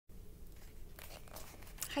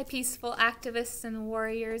Hi, peaceful activists and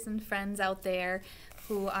warriors and friends out there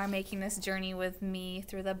who are making this journey with me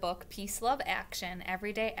through the book Peace, Love, Action,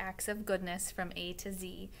 Everyday Acts of Goodness from A to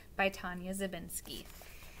Z by Tanya Zabinski.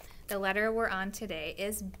 The letter we're on today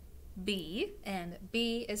is B, and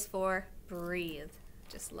B is for breathe.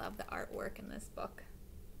 Just love the artwork in this book.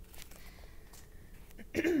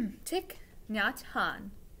 Thich Nhat Hanh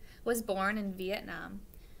was born in Vietnam.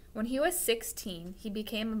 When he was 16, he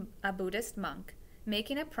became a Buddhist monk,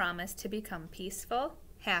 making a promise to become peaceful,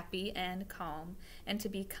 happy, and calm, and to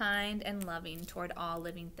be kind and loving toward all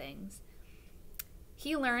living things.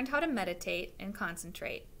 He learned how to meditate and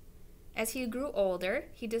concentrate. As he grew older,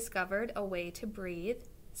 he discovered a way to breathe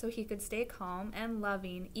so he could stay calm and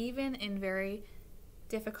loving even in very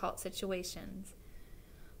difficult situations.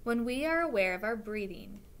 When we are aware of our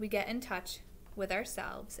breathing, we get in touch with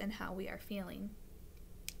ourselves and how we are feeling.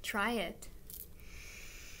 Try it.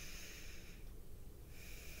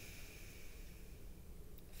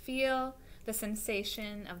 Feel the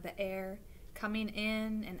sensation of the air coming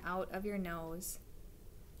in and out of your nose.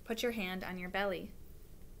 Put your hand on your belly.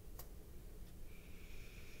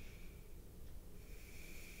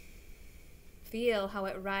 Feel how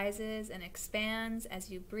it rises and expands as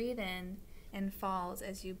you breathe in and falls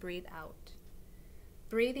as you breathe out.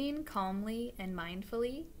 Breathing calmly and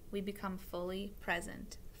mindfully, we become fully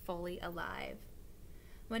present, fully alive.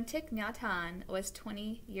 When Thich Nhat Hanh was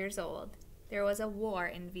 20 years old, there was a war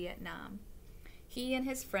in Vietnam. He and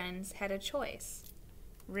his friends had a choice: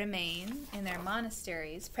 remain in their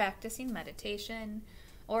monasteries practicing meditation,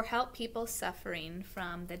 or help people suffering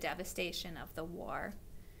from the devastation of the war.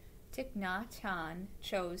 Thich Nhat Hanh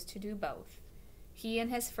chose to do both. He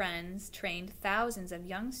and his friends trained thousands of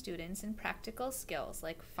young students in practical skills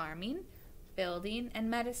like farming, building,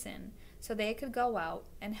 and medicine, so they could go out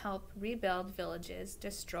and help rebuild villages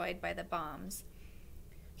destroyed by the bombs.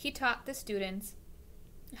 He taught the students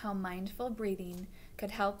how mindful breathing could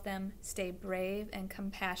help them stay brave and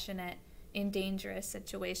compassionate in dangerous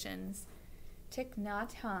situations. Thich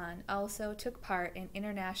Nhat Hanh also took part in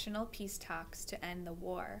international peace talks to end the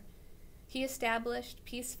war. He established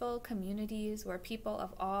peaceful communities where people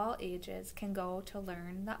of all ages can go to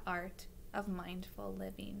learn the art of mindful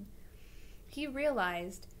living. He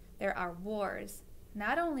realized there are wars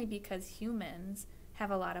not only because humans have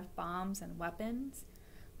a lot of bombs and weapons,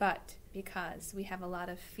 but because we have a lot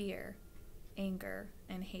of fear, anger,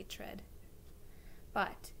 and hatred.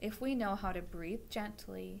 But if we know how to breathe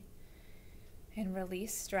gently and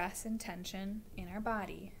release stress and tension in our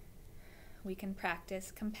body, we can practice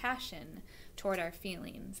compassion toward our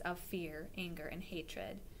feelings of fear, anger, and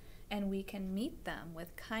hatred, and we can meet them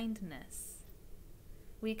with kindness.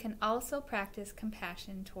 We can also practice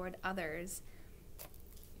compassion toward others.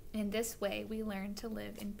 In this way, we learn to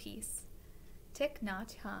live in peace. Thich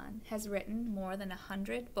Nhat Hanh has written more than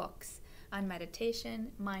 100 books on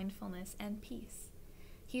meditation, mindfulness, and peace.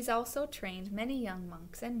 He's also trained many young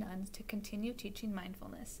monks and nuns to continue teaching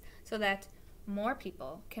mindfulness so that more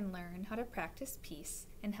people can learn how to practice peace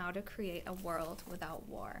and how to create a world without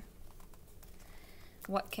war.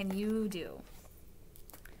 What can you do?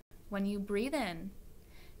 When you breathe in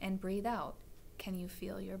and breathe out, can you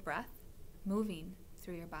feel your breath moving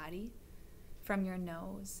through your body, from your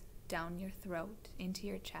nose, down your throat, into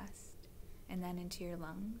your chest, and then into your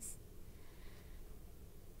lungs?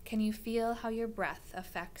 Can you feel how your breath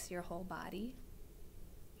affects your whole body,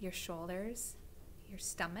 your shoulders, your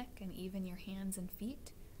stomach, and even your hands and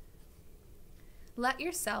feet? Let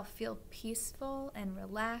yourself feel peaceful and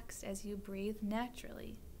relaxed as you breathe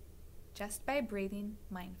naturally. Just by breathing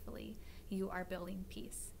mindfully, you are building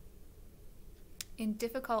peace. In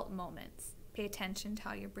difficult moments, pay attention to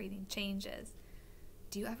how your breathing changes.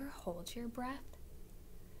 Do you ever hold your breath?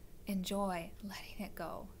 Enjoy letting it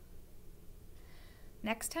go.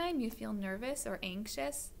 Next time you feel nervous or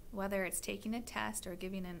anxious, whether it's taking a test or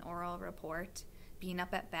giving an oral report, being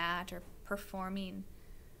up at bat, or performing,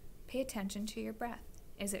 pay attention to your breath.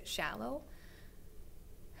 Is it shallow?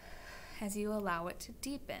 As you allow it to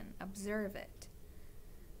deepen, observe it,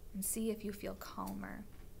 and see if you feel calmer.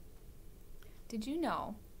 Did you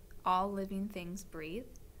know all living things breathe?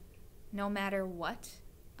 No matter what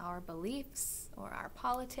our beliefs or our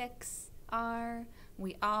politics are,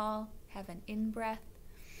 we all have an in-breath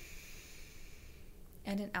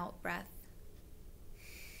and an out-breath.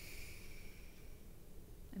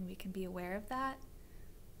 And we can be aware of that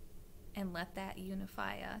and let that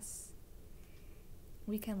unify us.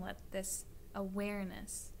 We can let this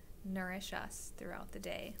awareness nourish us throughout the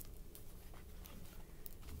day.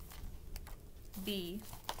 B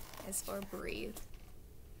is for breathe.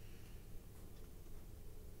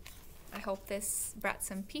 I hope this brought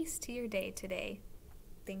some peace to your day today.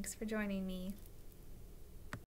 Thanks for joining me.